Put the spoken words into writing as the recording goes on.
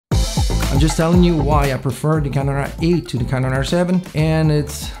just telling you why I prefer the Canon R8 to the Canon R7, and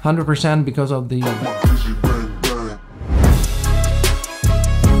it's 100% because of the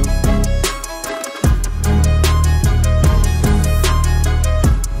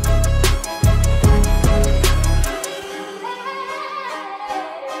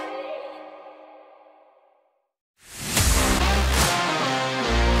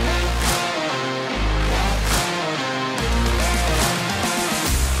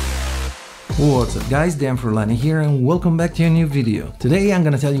What's up guys, Dan Frullani here and welcome back to a new video. Today I'm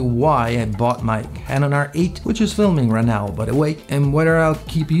gonna tell you why I bought my Canon R8, which is filming right now by the way, and whether I'll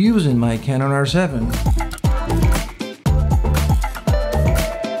keep using my Canon R7.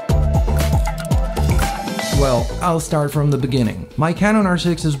 Well, I'll start from the beginning. My Canon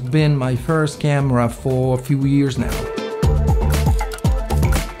R6 has been my first camera for a few years now.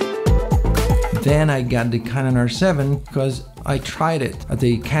 Then I got the Canon R7 because I tried it at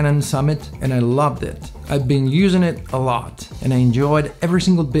the Canon Summit and I loved it. I've been using it a lot and I enjoyed every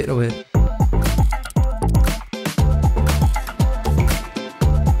single bit of it.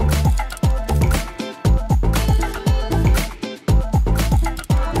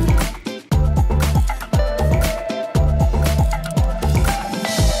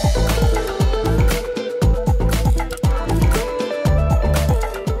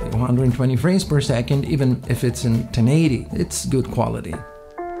 120 frames per second, even if it's in 1080, it's good quality.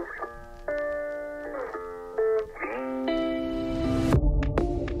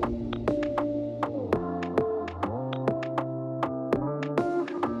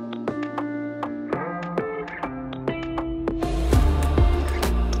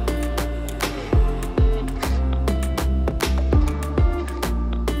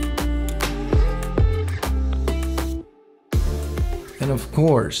 And of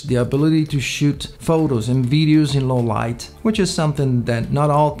course, the ability to shoot photos and videos in low light, which is something that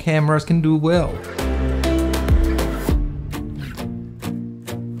not all cameras can do well.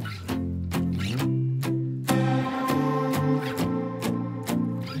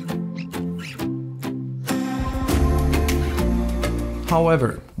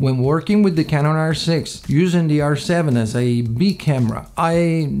 However, when working with the Canon R6, using the R7 as a B camera,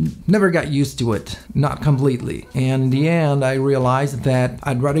 I never got used to it, not completely. And in the end, I realized that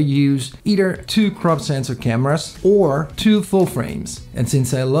I'd rather use either two crop sensor cameras or two full frames. And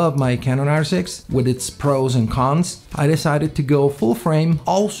since I love my Canon R6 with its pros and cons, I decided to go full frame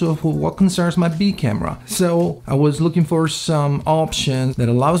also for what concerns my B camera. So I was looking for some options that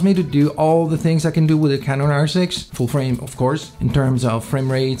allows me to do all the things I can do with the Canon R6, full frame of course, in terms of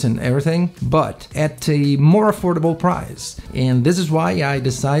frame rates and everything, but at a more affordable price. And this is why I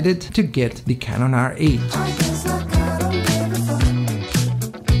decided to get the Canon R8.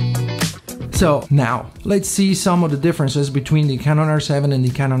 So now, let's see some of the differences between the Canon R7 and the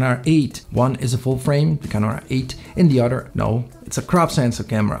Canon R8. One is a full frame, the Canon R8, and the other, no, it's a crop sensor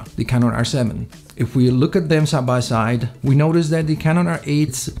camera, the Canon R7. If we look at them side by side, we notice that the Canon R8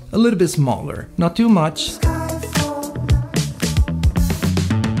 is a little bit smaller, not too much.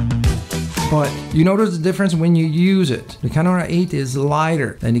 But you notice the difference when you use it. The Canon R8 is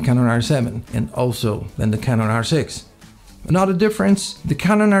lighter than the Canon R7 and also than the Canon R6. Another difference, the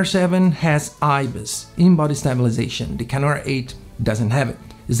Canon R7 has IBIS, in-body stabilization. The Canon R8 doesn't have it.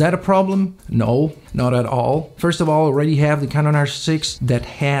 Is that a problem? No, not at all. First of all, I already have the Canon R6 that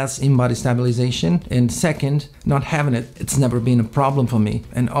has in-body stabilization, and second, not having it, it's never been a problem for me.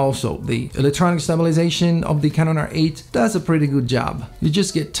 And also, the electronic stabilization of the Canon R8 does a pretty good job. You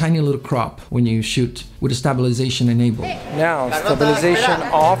just get tiny little crop when you shoot with the stabilization enabled. Now, stabilization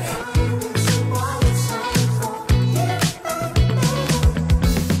off.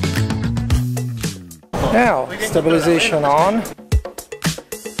 Now, stabilization on.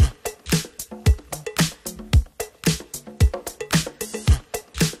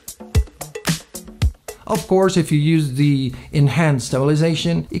 Of course, if you use the enhanced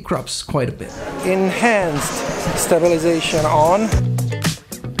stabilization, it crops quite a bit. Enhanced stabilization on.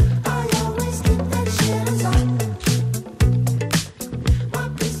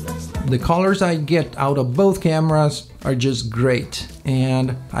 The colors I get out of both cameras are just great.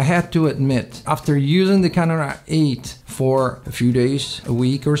 And I had to admit, after using the Canon R8 for a few days, a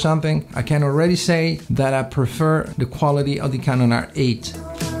week or something, I can already say that I prefer the quality of the Canon R8.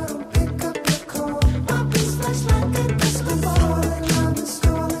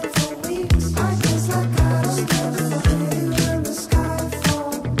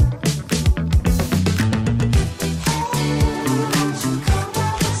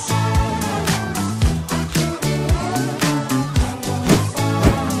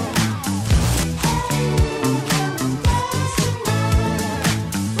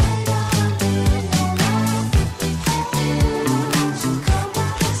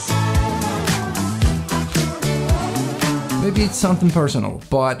 did something personal,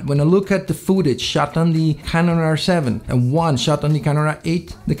 but when I look at the footage shot on the Canon R7 and one shot on the Canon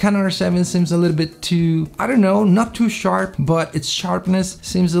R8, the Canon R7 seems a little bit too, I don't know, not too sharp, but its sharpness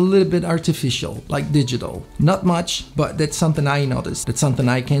seems a little bit artificial, like digital. Not much, but that's something I noticed, that's something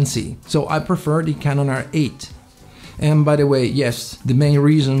I can see. So I prefer the Canon R8. And by the way, yes, the main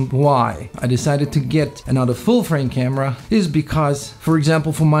reason why I decided to get another full frame camera is because, for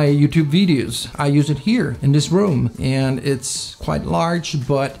example, for my YouTube videos, I use it here in this room, and it's quite large,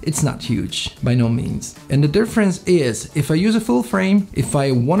 but it's not huge by no means. And the difference is, if I use a full frame, if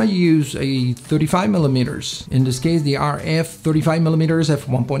I want to use a 35mm, in this case the RF 35mm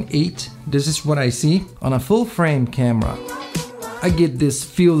f1.8, this is what I see on a full frame camera. I get this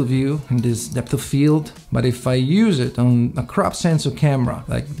field of view and this depth of field, but if I use it on a crop sensor camera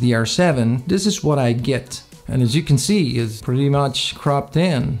like the R7, this is what I get. And as you can see, it's pretty much cropped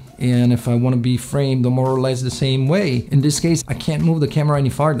in. And if I want to be framed more or less the same way, in this case, I can't move the camera any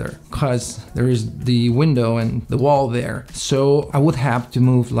farther because there is the window and the wall there. So I would have to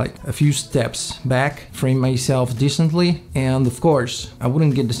move like a few steps back, frame myself decently. And of course, I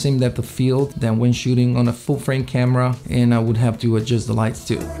wouldn't get the same depth of field than when shooting on a full frame camera, and I would have to adjust the lights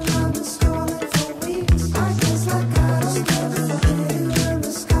too.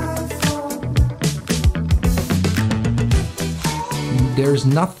 There's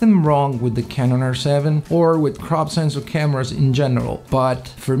nothing wrong with the Canon R7 or with crop sensor cameras in general, but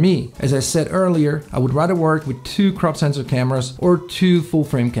for me, as I said earlier, I would rather work with 2 crop sensor cameras or 2 full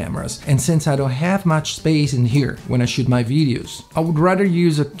frame cameras. And since I don't have much space in here when I shoot my videos, I would rather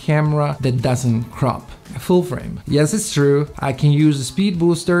use a camera that doesn't crop. A full frame. Yes, it's true, I can use a speed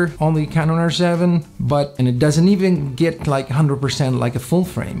booster on the Canon R7, and it doesn't even get like 100% like a full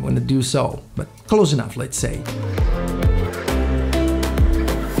frame when I do so, but close enough, let's say.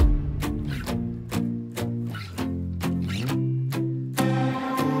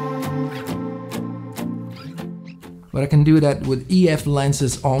 But I can do that with EF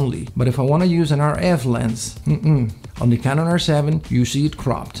lenses only. But if I want to use an RF lens, on the Canon R7 you see it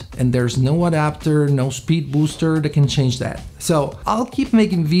cropped, and there's no adapter, no speed booster that can change that. So I'll keep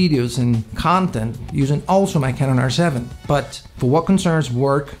making videos and content using also my Canon R7, but for what concerns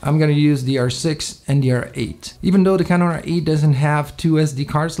work, I'm gonna use the R6 and the R8. Even though the Canon R8 doesn't have 2 SD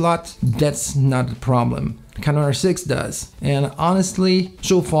card slots, that's not a problem. The Canon R6 does, and honestly,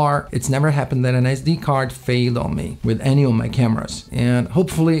 so far it's never happened that an SD card failed on me with any of my cameras, and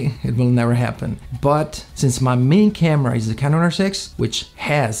hopefully it will never happen. But since my main camera is the Canon R6, which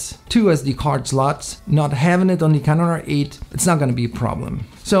has 2 SD card slots, not having it on the Canon R8, it's not gonna be a problem.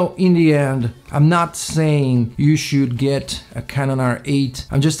 So in the end, I'm not saying you should get a Canon R8.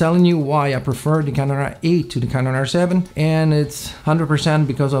 I'm just telling you why I prefer the Canon R8 to the Canon R7, and it's 100%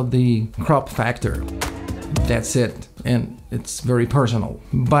 because of the crop factor. That's it, and it's very personal.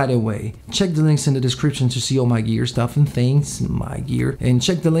 By the way, check the links in the description to see all my gear stuff and things, my gear, and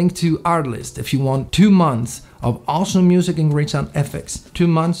check the link to Artlist if you want 2 months of awesome music and great sound effects. 2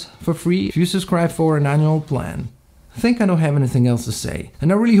 months for free if you subscribe for an annual plan. I think I don't have anything else to say,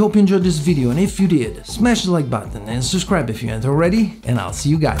 and I really hope you enjoyed this video, and if you did, smash the like button and subscribe if you haven't already, and I'll see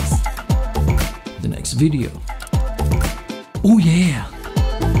you guys in the next video. Oh yeah!